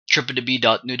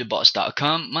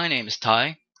www.newtoboss.com. My name is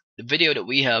Ty. The video that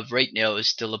we have right now is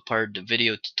still a part of the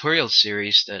video tutorial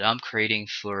series that I'm creating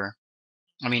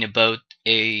about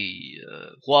a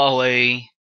Huawei.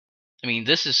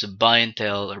 This is a buy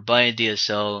Intel or buy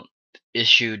DSL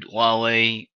issued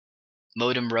Huawei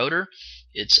modem router.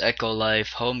 It's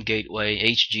EchoLife Home Gateway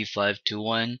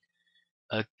HG521,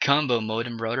 a combo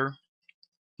modem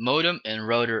and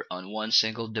router on one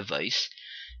single device.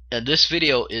 And this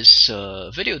video is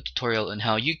a video tutorial on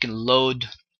how you can load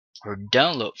or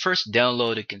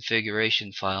download a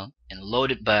configuration file and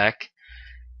load it back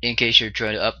in case you're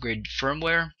trying to upgrade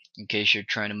firmware, in case you're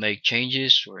trying to make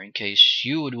changes, or in case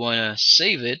you would want to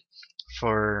save it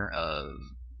for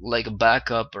like a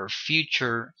backup or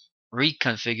future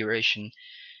reconfiguration,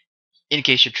 in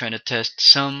case you're trying to test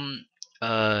some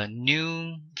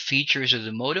new features of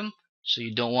the modem so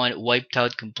you don't want it wiped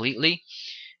out completely.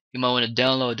 You might want to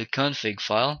download the config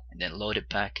file and then load it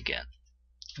back again.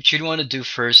 What you'd want to do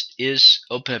first is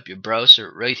open up your browser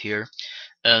right here,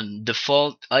 and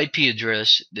default IP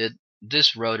address that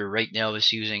this router right now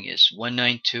is using is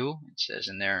 192, it says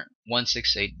in there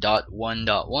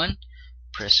 168.1.1.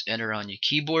 Press enter on your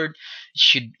keyboard. It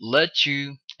should let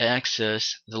you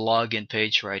access the login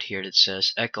page right here that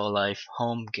says EchoLife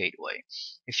Home Gateway.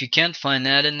 If you can't find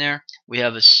that in there, we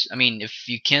have if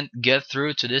you can't get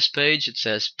through to this page, it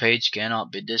says page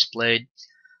cannot be displayed,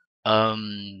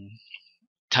 timeout.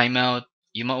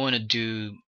 You might want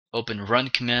to open run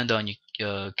command on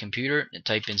your computer and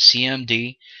type in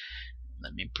cmd.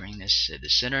 Let me bring this to the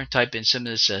center. Type in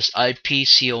something that says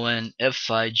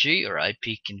ipconf5g or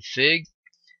ipconfig.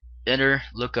 Enter,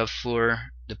 look up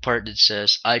for the part that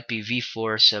says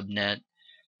IPv4 subnet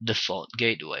default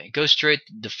gateway. Go straight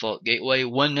to default gateway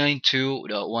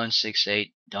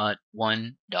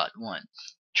 192.168.1.1.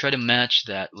 Try to match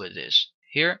that with this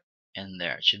here and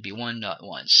there. It should be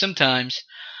 1.1. Sometimes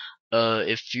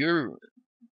if you're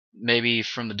maybe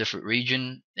from a different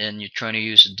region and you're trying to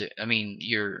use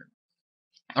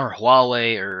or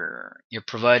Huawei or your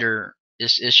provider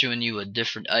is issuing you a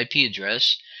different IP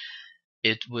address,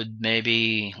 it would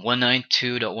maybe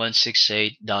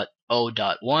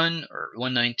 192.168.0.1 or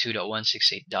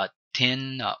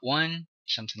 192.168.10.1,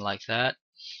 something like that.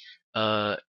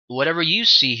 Whatever you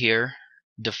see here,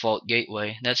 default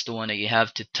gateway, that's the one that you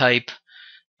have to type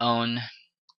on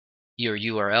your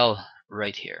URL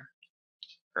right here.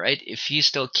 Right? If you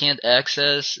still can't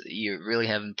access, you're really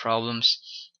having problems.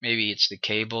 Maybe it's the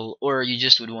cable, or you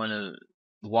just would want to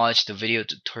watch the video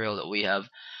tutorial that we have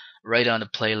right on the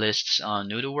playlists on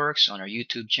NutoWorks on our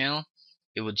YouTube channel.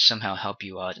 It would somehow help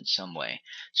you out in some way.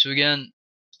 So again,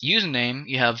 username,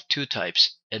 you have two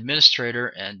types, administrator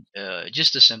and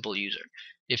just a simple user.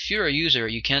 If you're a user,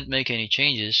 you can't make any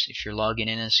changes. If you're logging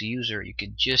in as a user, you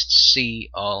could just see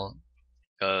all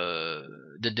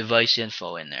the device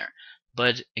info in there.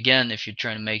 But again, if you're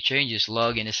trying to make changes,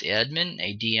 log in as admin,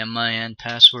 ADMIN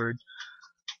password.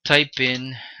 Type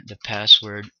in the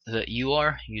password that you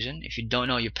are using. If you don't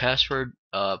know your password,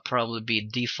 probably be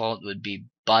default would be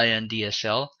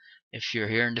BuyNDSL. If you're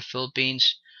here in the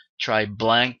Philippines, try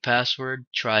blank password,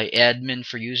 try admin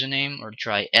for username, or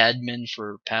try admin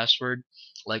for password,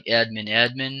 like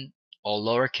admin, all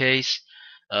lowercase.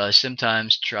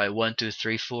 Sometimes try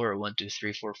 1234 or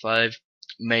 12345.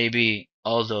 Maybe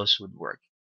all those would work.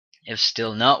 If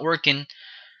still not working,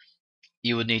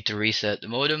 you would need to reset the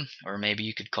modem, or maybe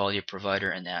you could call your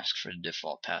provider and ask for the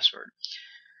default password.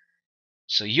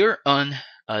 So you're on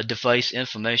device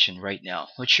information right now.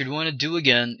 What you'd want to do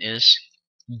again is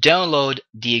download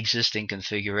the existing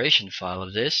configuration file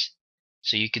of this,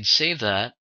 so you could save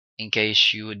that in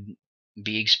case you would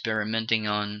be experimenting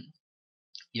on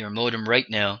your modem right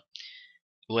now.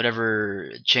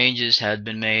 Whatever changes had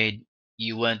been made,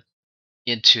 you went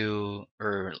into,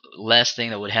 or last thing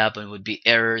that would happen would be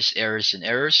errors. And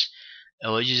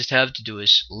what you just have to do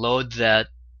is load that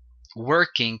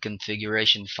working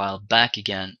configuration file back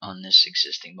again on this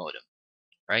existing modem,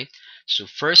 right? So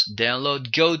first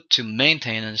download, go to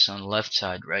maintenance on the left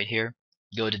side right here,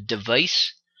 go to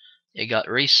device, it got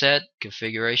reset,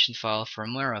 configuration file,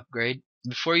 firmware upgrade.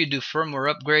 Before you do firmware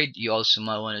upgrade, you also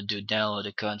might want to do download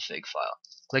a config file.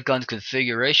 Click on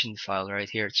configuration file right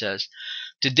here. It says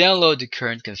to download the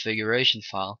current configuration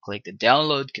file, click the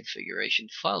download configuration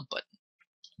file button.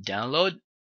 Download,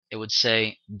 it would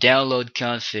say download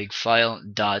config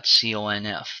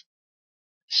file.conf.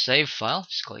 Save file,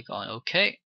 just click on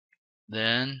OK.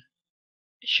 Then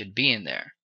it should be in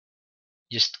there.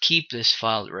 Just keep this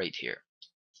file right here.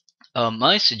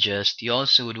 I suggest you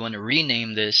also would want to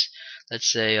rename this, let's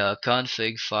say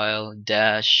config file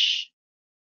dash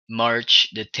March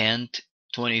the 10th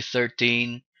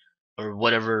 2013 or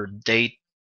whatever date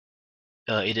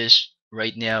it is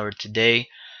right now or today,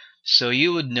 so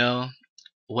you would know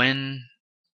when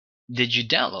did you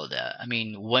download that. I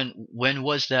mean, when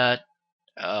was that?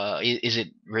 Is it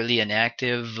really an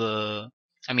active?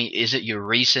 I mean, is it your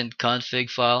recent config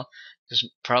file? Because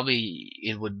probably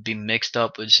it would be mixed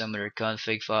up with some other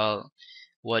config file.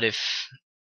 What if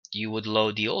you would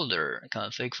load the older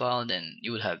config file, and then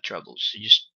you would have troubles? So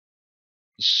just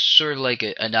sort of like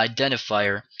an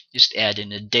identifier, just add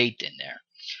in a date in there.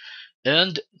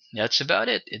 And that's about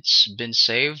it. It's been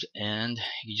saved, and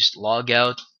you just log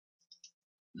out,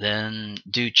 then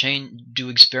do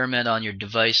experiment on your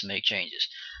device and make changes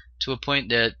to a point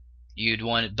that you'd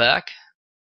want it back.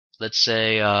 Let's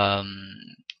say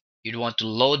you'd want to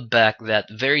load back that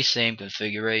very same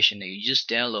configuration that you just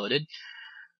downloaded.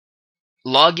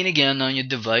 Log in again on your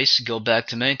device, go back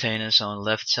to maintenance on the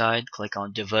left side, click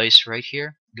on device right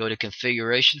here, go to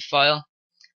configuration file,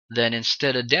 then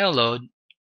instead of download,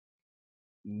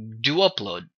 do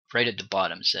upload. Right at the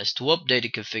bottom it says to update the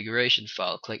configuration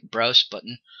file, click browse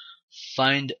button,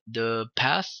 find the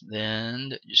path,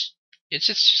 then it's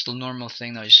just a normal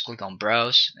thing. Now just click on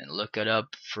browse and look it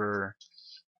up for,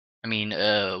 I mean,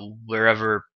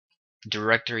 wherever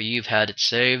directory you've had it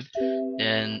saved,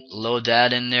 and load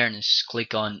that in there, and just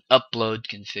click on upload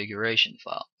configuration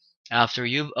file. After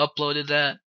you've uploaded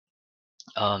that,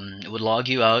 it would log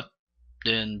you out.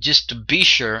 Then just to be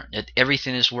sure that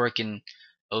everything is working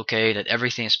okay, that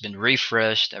everything has been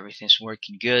refreshed, everything's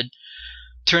working good,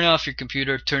 turn off your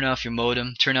computer, turn off your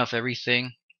modem, turn off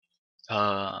everything,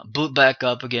 boot back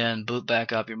up again, boot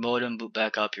back up your modem, boot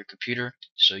back up your computer,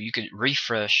 so you could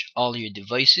refresh all your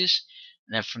devices,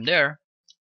 and then from there,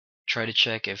 try to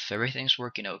check if everything's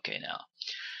working okay now.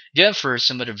 Again, for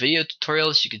some other video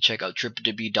tutorials, you can check out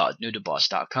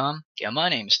www.newtoboss.com. Again, my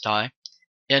name is Ty,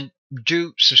 and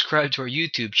do subscribe to our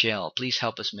YouTube channel. Please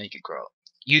help us make it grow.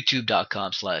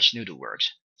 youtube.com/noodleworks.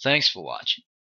 Thanks for watching.